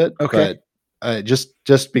little bit. Okay, but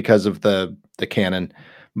just because of the canon,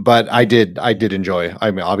 but I did enjoy.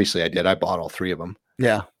 I mean, obviously, I did. I bought all 3 of them.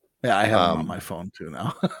 Yeah, I have them on my phone too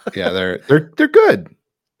now. Yeah, they're good.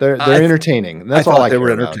 They're entertaining. That's all they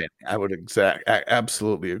were entertaining. I would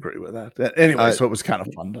absolutely agree with that. Anyway, so it was kind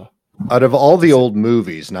of fun to. Out of all the old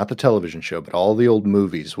movies, not the television show, but all the old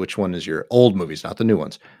movies, which one is your old movies, not the new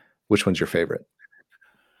ones? Which one's your favorite?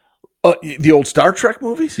 The old Star Trek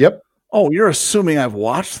movies? Yep. Oh, you're assuming I've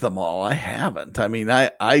watched them all. I haven't. I mean,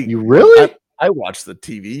 You really? I watched the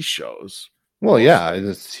TV shows. Well, yeah,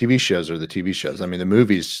 the TV shows are the TV shows. I mean, the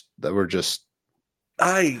movies that were just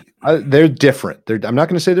they're different. I'm not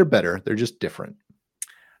going to say they're better. They're just different.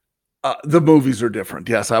 The movies are different.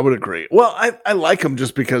 Yes, I would agree. Well, I like them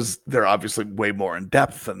just because they're obviously way more in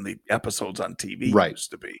depth than the episodes on TV used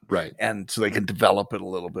to be. Right. And so they can develop it a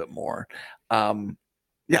little bit more.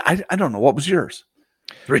 Yeah, I don't know. What was yours?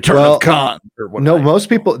 The Return of Khan. No,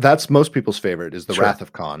 that's most people's favorite is The Wrath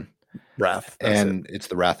of Khan. Wrath. And it's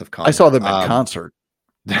The Wrath of Khan. I saw them in concert.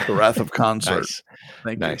 The Wrath of Concert. Nice.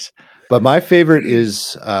 Thank nice. You. But my favorite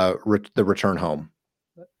is The Return Home.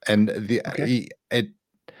 And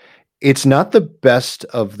it's not the best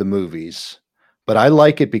of the movies, but I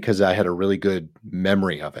like it because I had a really good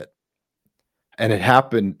memory of it. And it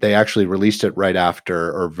happened, they actually released it right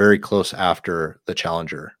after or very close after the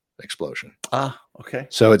Challenger explosion. Okay.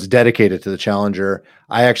 So it's dedicated to the Challenger.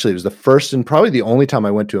 It was the first and probably the only time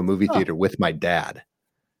I went to a movie theater with my dad.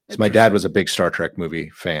 So my dad was a big Star Trek movie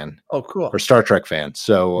fan. Oh, cool. Or Star Trek fan.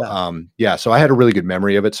 So, so I had a really good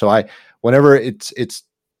memory of it. So whenever it's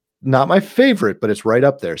not my favorite, but it's right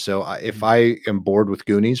up there. So if I am bored with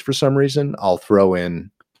Goonies for some reason, I'll throw in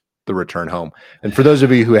The Return Home. And for those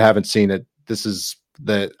of you who haven't seen it, this is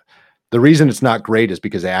the reason it's not great is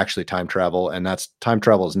because they actually time travel, and time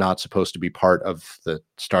travel is not supposed to be part of the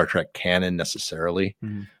Star Trek canon necessarily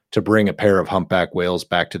to bring a pair of humpback whales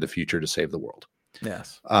back to the future to save the world.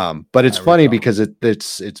 Yes. But it's funny because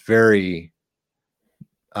it's very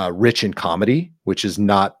rich in comedy, which is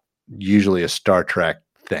not usually a Star Trek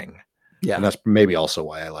thing. Yeah. And that's maybe also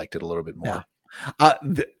why I liked it a little bit more. Yeah.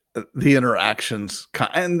 The interactions,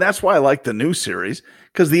 and that's why I like the new series,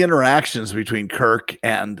 because the interactions between Kirk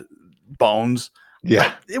and Bones,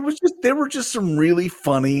 there were just some really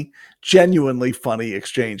funny, genuinely funny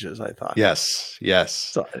exchanges, I thought. Yes.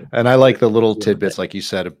 And I like the little tidbits, like you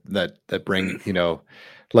said, that bring,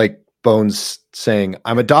 like Bones saying,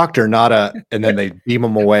 "I'm a doctor, not a," and then they beam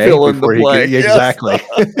him away before he can, exactly.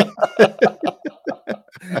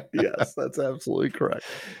 Yes, that's absolutely correct.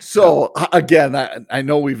 So again, I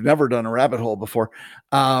know we've never done a rabbit hole before,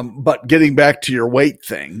 but getting back to your weight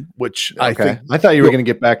thing, which I thought you were going to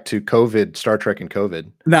get back to COVID, Star Trek and COVID.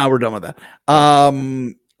 No, we're done with that.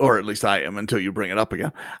 Or at least I am until you bring it up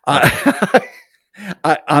again. On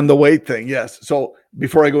the weight thing, yes. So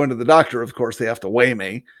before I go into the doctor, of course, they have to weigh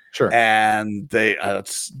me. Sure. And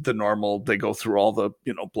it's the normal, they go through all the,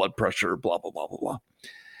 blood pressure, blah, blah, blah, blah, blah.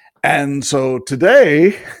 And so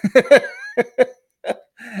today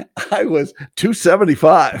I was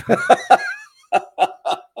 275.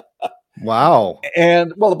 Wow.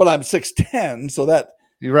 And but I'm 6'10", so that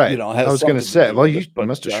you're right. I was going to say, well, you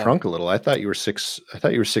must have shrunk a little. I thought you were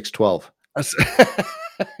 6'12".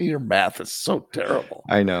 Your math is so terrible.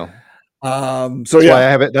 I know.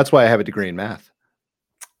 That's why I have a degree in math.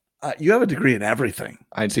 You have a degree in everything.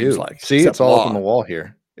 I do. Like, see, it's all up on the wall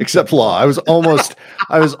here. Except law. I was almost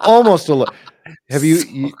a have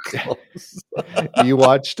you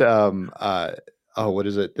watched what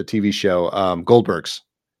is it, the TV show Goldbergs?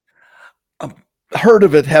 Heard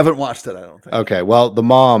of it, haven't watched it, I don't think. Okay, well, the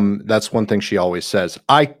mom, that's one thing she always says.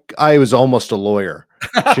 I was almost a lawyer.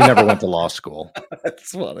 She never went to law school. That's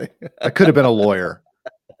funny. I could have been a lawyer.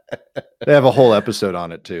 They have a whole episode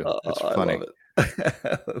on it too. It's funny. I love it.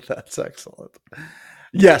 That's excellent.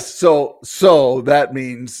 Yes, so that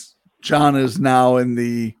means John is now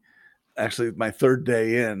in actually my third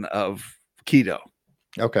day in of keto.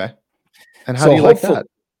 Okay. And how do you like that?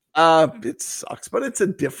 It sucks, but it's a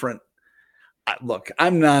different look.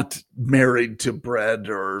 I'm not married to bread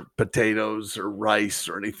or potatoes or rice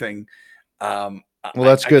or anything. Well,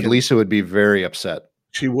 that's good. Lisa would be very upset.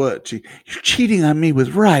 She would. You're cheating on me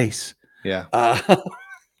with rice. Yeah.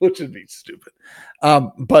 Which would be stupid.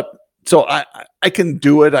 But so I can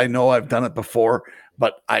do it. I know I've done it before,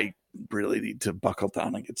 but I really need to buckle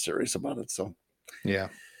down and get serious about it. So, yeah.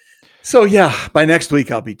 So yeah, by next week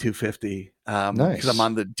I'll be 250. Nice. Because I'm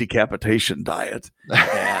on the decapitation diet.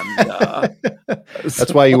 And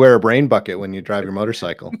that's why you wear a brain bucket when you drive your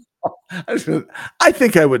motorcycle. I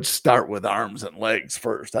think I would start with arms and legs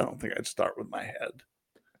first. I don't think I'd start with my head.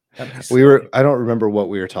 I don't remember what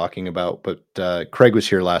we were talking about, but Craig was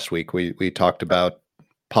here last week. We talked about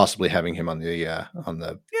possibly having him on the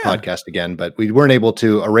podcast again, but we weren't able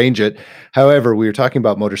to arrange it. However, we were talking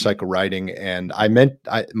about motorcycle riding, and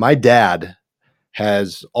my dad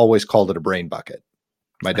has always called it a brain bucket.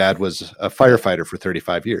 My dad was a firefighter for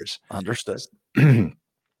 35 years. Understood.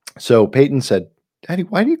 So Peyton said, "Daddy,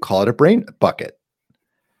 why do you call it a brain bucket?"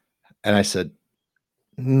 And I said,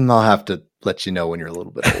 "I'll have to let you know when you're a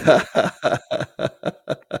little bit older."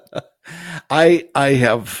 I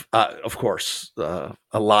have, of course, a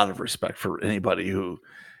lot of respect for anybody who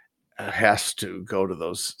has to go to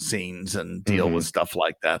those scenes and deal with stuff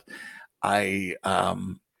like that.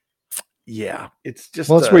 It's just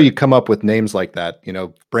that's where you come up with names like that.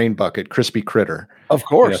 Brain bucket, crispy critter, of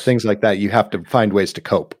course, things like that. You have to find ways to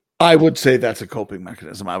cope. I would say that's a coping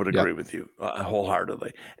mechanism. I would agree with you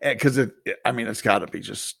wholeheartedly, because it's got to be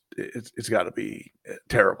it's got to be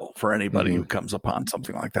terrible for anybody who comes upon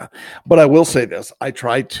something like that. But I will say this: I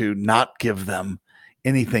try to not give them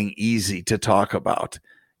anything easy to talk about.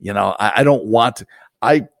 I don't want.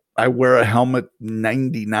 I wear a helmet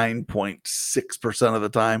 99.6% of the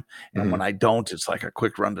time, and when I don't, it's like a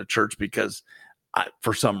quick run to church because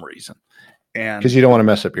for some reason, and because you don't want to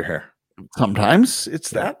mess up your hair. Sometimes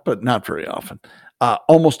it's that, but not very often.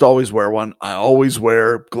 Almost always wear one. I always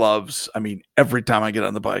wear gloves. I mean, every time I get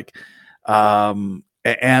on the bike. I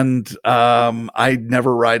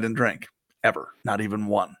never ride and drink ever, not even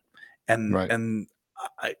one. And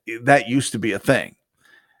that used to be a thing.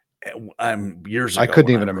 I'm years ago. I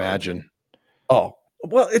couldn't even imagine. Oh,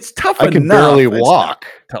 well, it's tough. I can barely walk.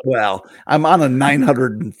 Well, I'm on a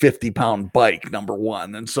 950-pound bike, number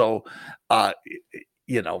one. And so, for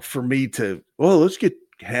me to, let's get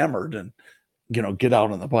hammered and, get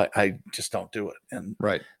out on the bike. I just don't do it. And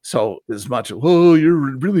so as much,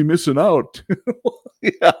 you're really missing out.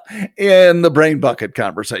 In the brain bucket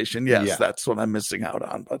conversation. Yes, that's what I'm missing out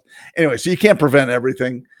on. But anyway, so you can't prevent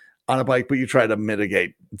everything on a bike, but you try to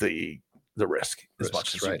mitigate the risk as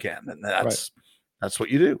much as you can. And that's what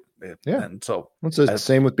you do. Yeah. And so it's the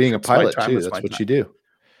same with being a pilot too. That's what you do.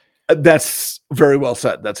 That's very well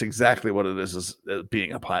said. That's exactly what it is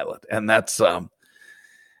being a pilot. And that's,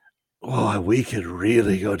 we could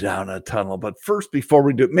really go down a tunnel. But first, before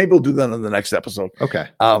we do it, maybe we'll do that in the next episode. Okay.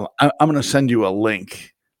 I'm going to send you a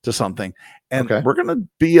link to something. And we're going to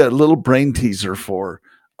be a little brain teaser for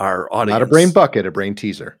our audience. Not a brain bucket, a brain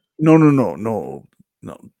teaser. No.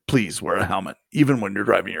 Please wear a helmet, even when you're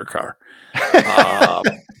driving your car. How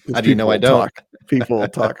do you know I don't? People will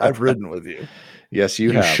talk. I've ridden with you. Yes,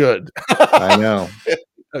 you have. You should. I know.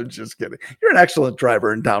 I'm just kidding. You're an excellent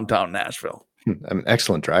driver in downtown Nashville. I'm an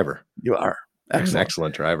excellent driver. You are. Excellent. An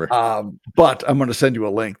excellent driver. But I'm going to send you a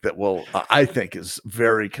link that will, I think, is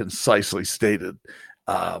very concisely stated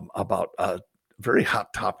about a very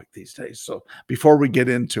hot topic these days. So before we get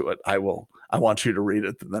into it, I want you to read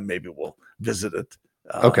it, and then maybe we'll visit it.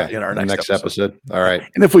 In our next episode. All right.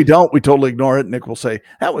 And if we don't, we totally ignore it. Nick will say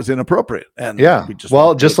that was inappropriate. And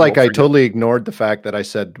just like I totally ignored the fact that I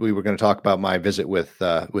said we were going to talk about my visit with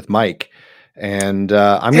Mike. And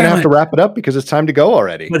I'm going to have to wrap it up because it's time to go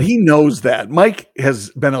already. But he knows that. Mike has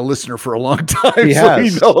been a listener for a long time. He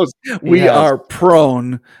knows we are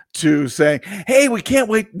prone to saying, hey, we can't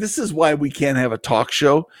wait. This is why we can't have a talk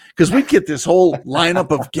show, because we get this whole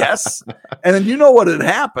lineup of guests. And then you know what had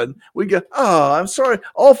happened. We go, I'm sorry.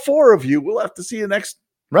 All four of you, we'll have to see you next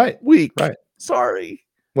week. Right. Sorry.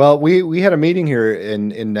 Well, we had a meeting here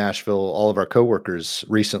in Nashville, all of our coworkers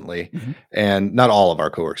recently, and not all of our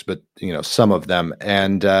coworkers, but some of them.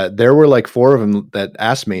 And there were like four of them that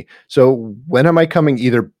asked me, so when am I coming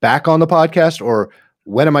either back on the podcast or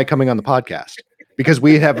when am I coming on the podcast? Because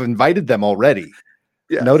we have invited them already.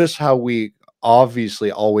 Yes. Notice how we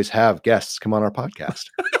obviously always have guests come on our podcast.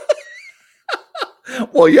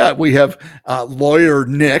 Well, yeah, we have lawyer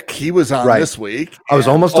Nick. He was on this week. I was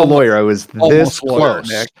almost a lawyer. I was this close.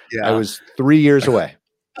 Nick. Yeah. I was 3 years away.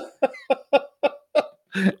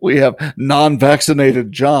 We have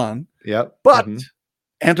non-vaccinated John. Yep. But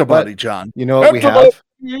antibody John. You know what we have?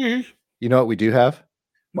 You know what we do have?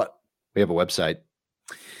 What? We have a website.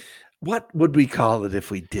 What would we call it if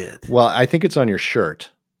we did? Well, I think it's on your shirt.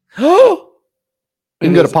 Oh! You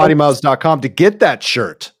can go to pottymouths.com to get that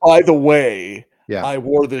shirt. By the way, yeah. I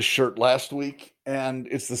wore this shirt last week, and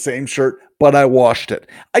it's the same shirt, but I washed it.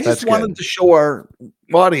 I just wanted to show our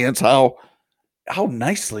audience how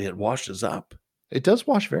nicely it washes up. It does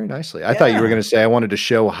wash very nicely. I thought you were going to say I wanted to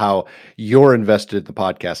show how you're invested in the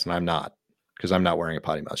podcast, and I'm not, because I'm not wearing a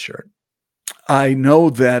Potty Mouth shirt. I know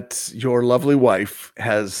that your lovely wife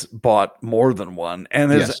has bought more than one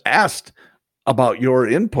and has asked about your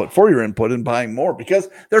input in buying more because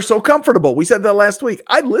they're so comfortable. We said that last week.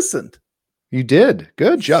 I listened. You did.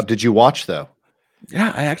 Good job. Did you watch though?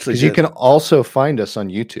 Yeah, I actually did. You can also find us on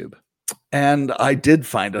YouTube. And I did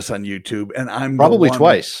find us on YouTube, and I'm probably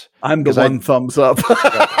twice. I'm the one thumbs up.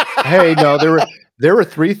 Hey, no, there were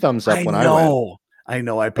 3 thumbs up when I went. I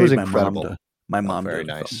know. I paid my mom. Very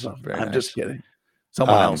nice. I'm just kidding.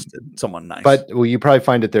 Someone else did. Someone nice. But you probably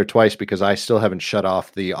find it there twice because I still haven't shut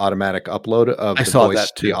off the automatic upload of the voice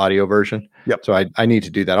to the audio version. Yep. So I need to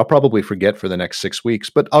do that. I'll probably forget for the next 6 weeks,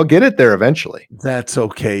 but I'll get it there eventually. That's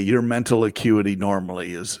okay. Your mental acuity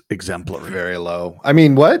normally is exemplary. Very low. I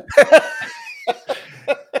mean, what?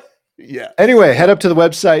 Yeah. Anyway, head up to the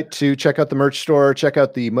website to check out the merch store. Check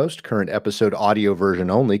out the most current episode audio version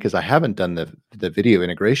only, because I haven't done the video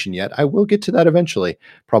integration yet. I will get to that eventually.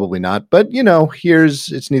 Probably not. But,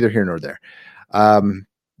 it's neither here nor there.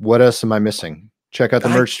 What else am I missing? Check out the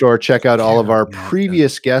merch store. Check out all of our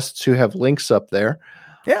previous guests who have links up there.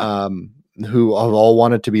 Yeah. Who have all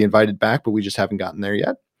wanted to be invited back, but we just haven't gotten there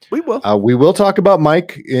yet. We will. We will talk about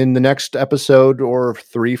Mike in the next episode or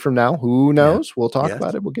 3 from now. Who knows? Yeah. We'll talk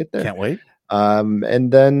about it. We'll get there. Can't wait.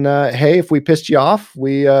 And then, hey, if we pissed you off,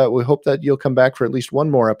 we hope that you'll come back for at least one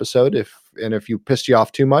more episode. If you pissed you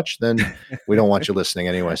off too much, then we don't want you listening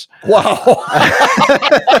anyways. Wow.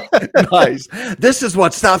 Nice. This is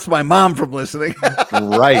what stops my mom from listening.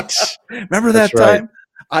 Right. Remember that time?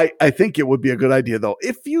 Right. I think it would be a good idea, though.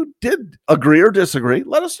 If you did agree or disagree,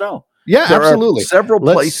 let us know. Yeah, there absolutely. Are several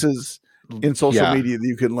places in social media that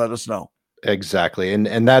you can let us know. Exactly.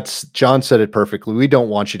 And that's, John said it perfectly. We don't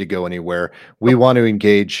want you to go anywhere. We want to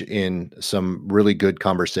engage in some really good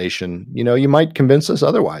conversation. You might convince us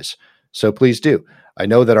otherwise. So please do. I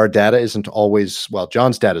know that our data isn't always,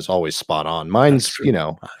 John's data is always spot on. Mine's,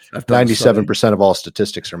 97% of all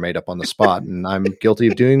statistics are made up on the spot, and I'm guilty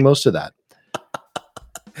of doing most of that.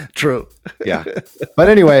 True. Yeah. But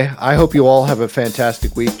anyway, I hope you all have a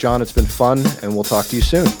fantastic week. John, it's been fun, and we'll talk to you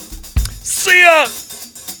soon. See ya!